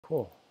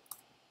Cool.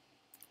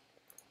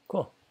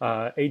 Cool.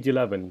 Age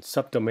 11,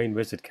 subdomain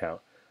visit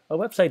count. A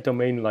website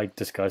domain like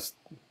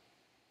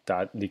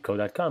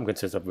discuss.leetcode.com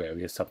consists of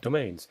various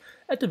subdomains.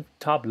 At the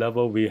top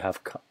level, we have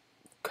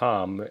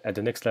com. At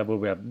the next level,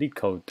 we have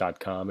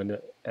leetcode.com.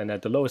 And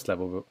at the lowest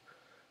level,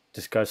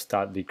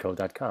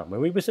 discuss.leetcode.com. When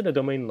we visit a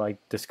domain like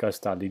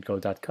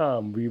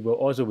discuss.leetcode.com, we will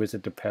also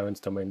visit the parent's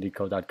domain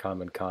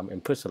leetcode.com and com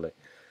implicitly.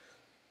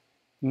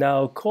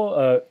 Now, call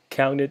a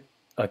count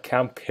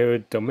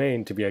period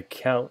domain to be a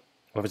count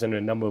representing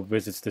the number of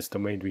visits this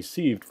domain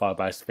received, followed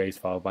by a space,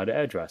 followed by the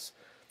address.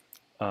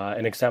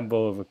 An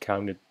example of a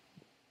count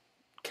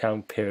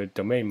period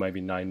domain might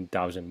be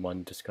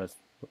 9001 discuss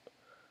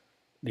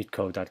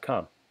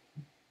leetcode.com.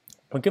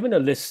 When given a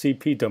list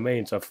CP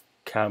domains of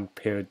count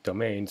period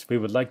domains, we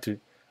would like to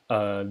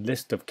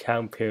list of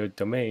count period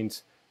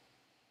domains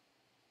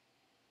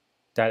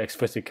that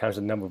explicitly counts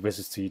the number of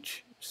visits to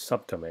each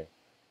subdomain.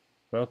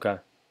 Okay.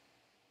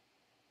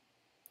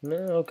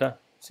 Okay.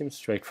 Seems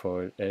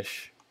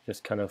straightforward-ish.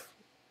 Just kind of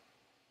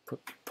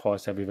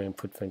pause everything and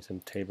put things in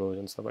tables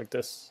and stuff like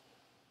this.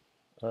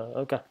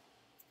 Okay.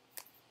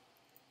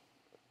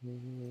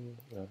 And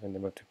then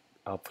we have to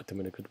output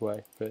them in a good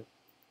way, but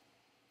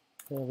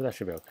that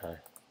should be okay.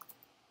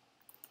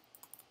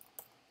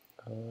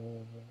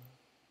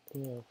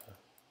 Yeah, okay.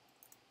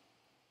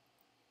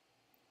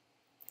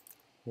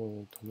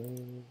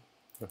 Domain.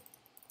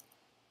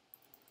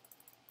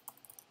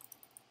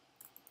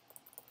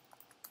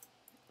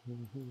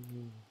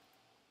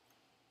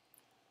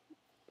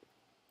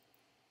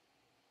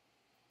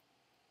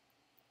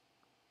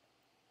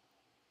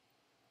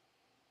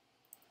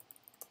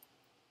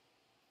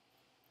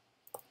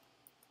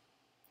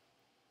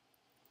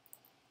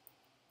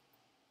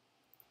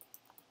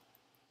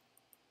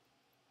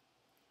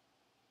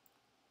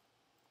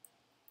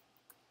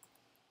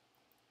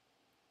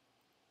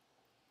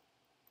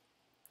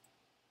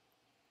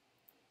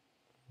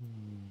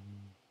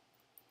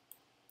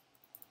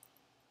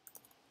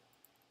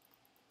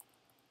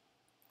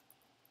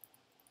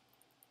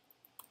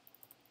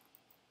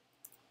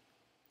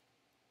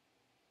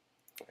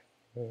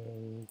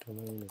 And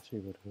domain, let's see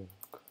what we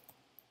look.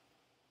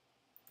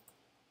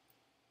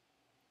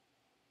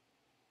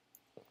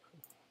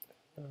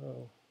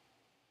 Oh.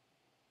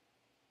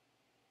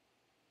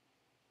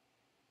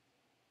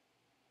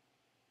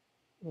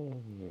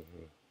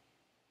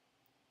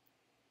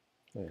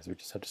 I guess we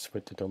just have to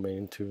split the domain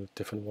into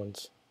different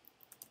ones.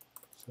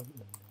 So,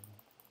 kind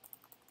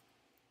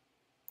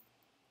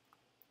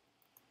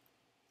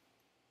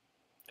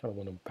of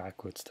want them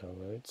backwards though,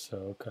 right?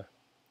 So, okay.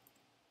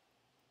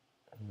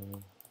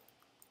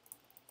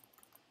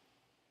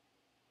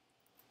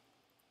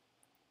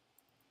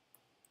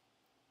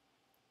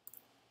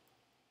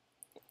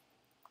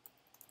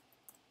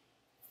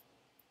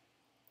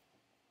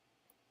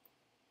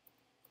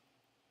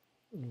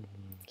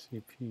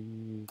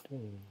 CP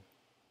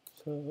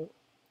so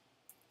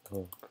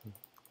okay.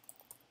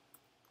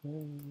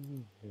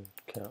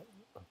 Count.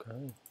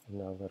 Okay. And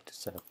now we have to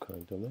set up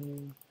current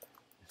domain.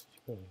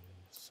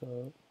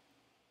 So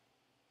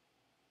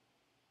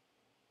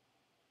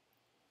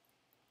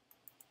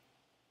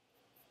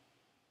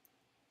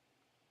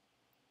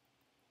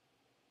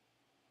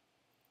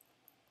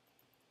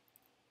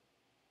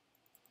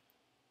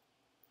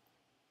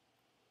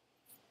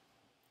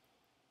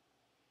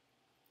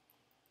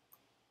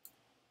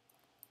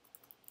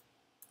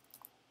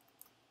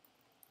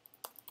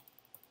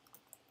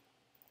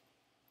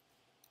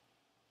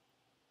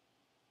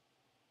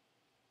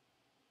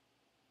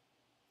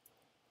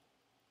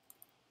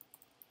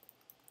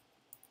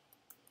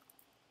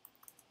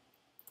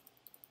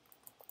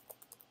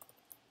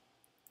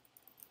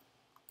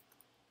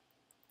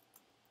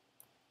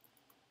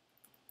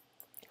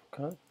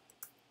okay.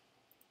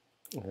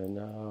 And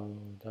now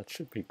that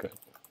should be good.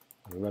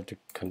 We have to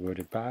convert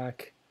it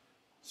back.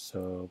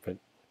 So, but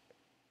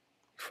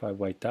if I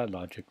write that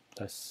logic,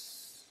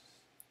 let's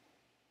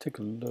take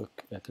a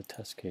look at the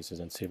test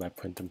cases and see if I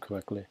print them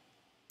correctly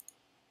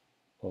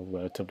or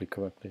relatively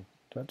correctly.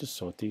 Do I have to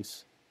sort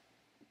these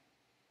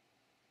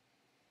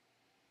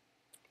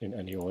in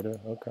any order?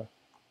 Okay.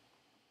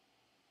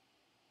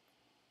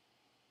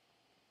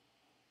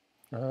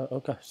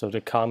 Okay, so the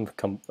com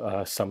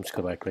sums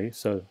correctly,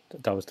 so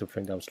that was the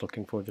thing I was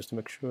looking for, just to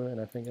make sure, and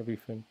I think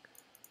everything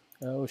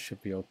else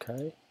should be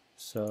okay.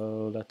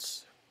 So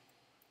let's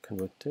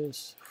convert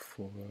this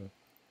for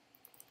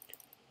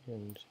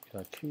and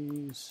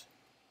keys.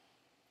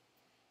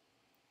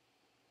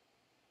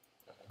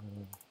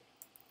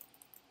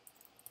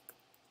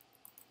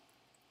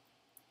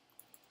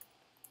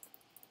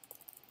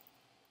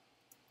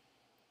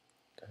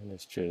 And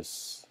it's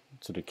just,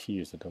 so the key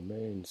is the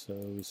domain, so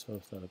we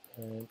solve that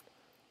bad.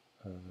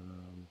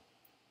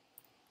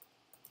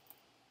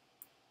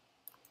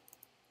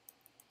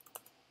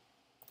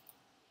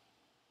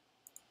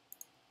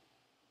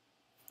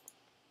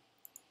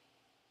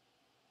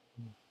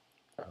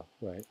 Oh,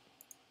 right.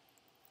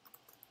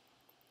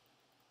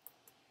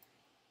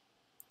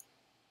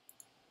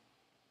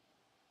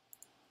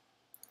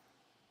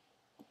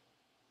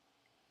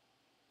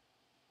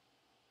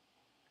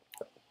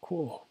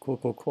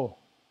 Cool.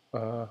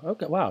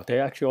 Okay, wow. They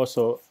actually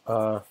also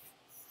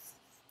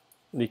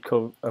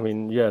Leetcode. I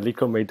mean, yeah,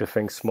 Leetcode made the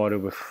thing smarter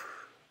with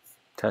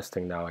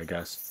testing now, I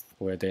guess,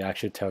 where they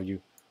actually tell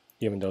you,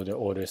 even though the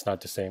order is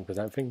not the same. Because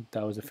I think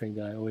that was the thing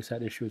that I always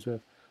had issues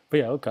with. But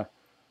yeah, okay.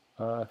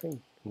 I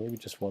think maybe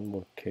just one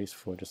more case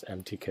for just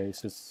empty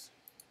cases.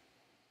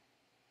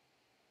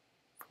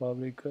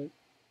 Probably good.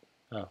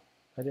 Oh,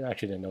 I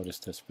didn't notice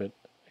this, but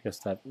I guess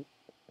that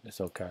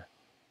is okay.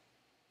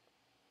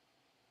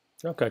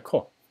 Okay,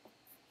 cool.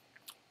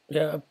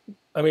 Yeah,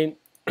 I mean,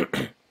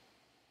 I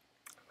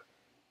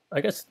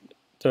guess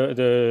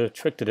the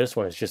trick to this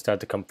one is just that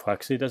the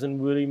complexity doesn't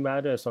really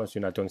matter as long as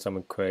you're not doing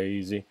something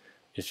crazy.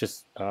 It's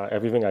just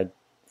everything I've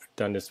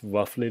done is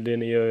roughly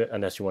linear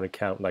unless you want to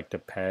count like the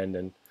pen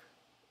and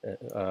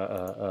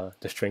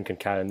the string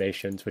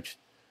concatenations, which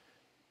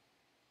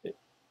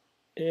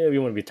if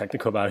you want to be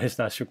technical about it, it's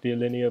not strictly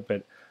linear,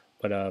 but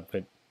uh,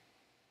 but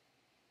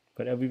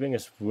but everything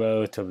is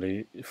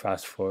relatively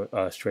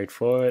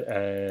straightforward.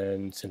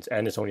 And since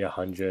n is only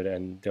 100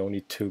 and there are only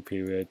 2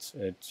 periods,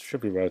 it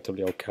should be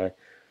relatively okay.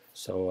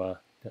 So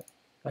yeah.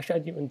 Actually,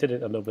 I even did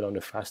it a little bit on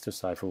the faster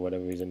side for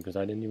whatever reason because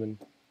I didn't even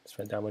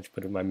spend that much.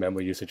 But my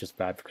memory usage is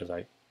bad because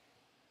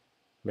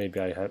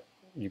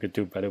you could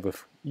do better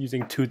with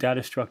using 2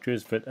 data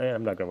structures, but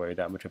I'm not gonna worry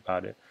that much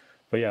about it.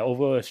 But yeah,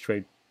 overall a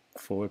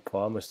straightforward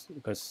problem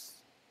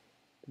because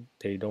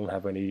they don't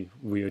have any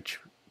real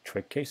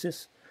trick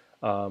cases.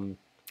 And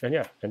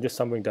yeah, and just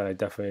something that I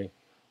definitely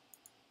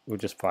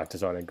would just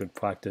practice on, and good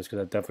practice, because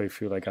I definitely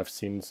feel like I've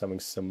seen something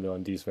similar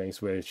on these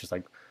things where it's just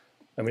like,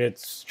 I mean,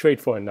 it's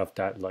straightforward enough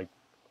that like,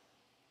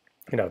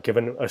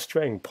 given a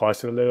string,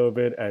 parse it a little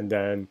bit, and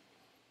then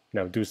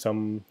do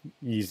some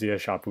easier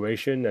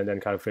operation, and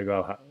then kind of figure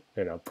out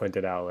how, print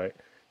it out, right?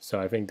 So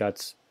I think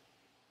that's,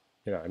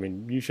 I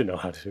mean, you should know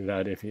how to do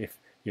that if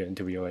you're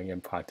interviewing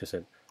and practice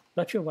it.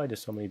 Not sure why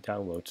there's so many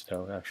downloads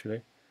though,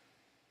 actually.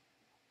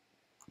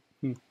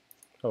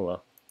 Oh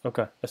well.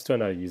 Okay, let's do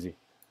another easy.